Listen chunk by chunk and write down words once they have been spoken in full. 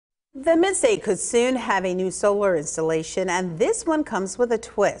The Mid-State could soon have a new solar installation, and this one comes with a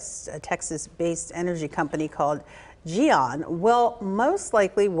twist. A Texas-based energy company called Geon will most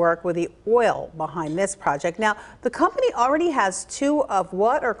likely work with the oil behind this project. Now, the company already has two of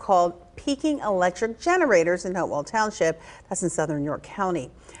what are called peaking electric generators in Hopewell Township. That's in southern York County.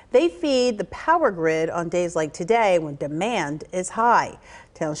 They feed the power grid on days like today when demand is high.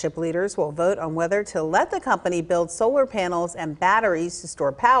 Township leaders will vote on whether to let the company build solar panels and batteries to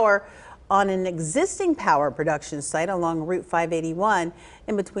store power on an existing power production site along Route 581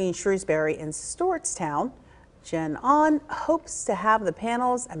 in between Shrewsbury and Stewartstown. Geon hopes to have the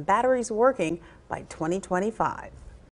panels and batteries working by 2025.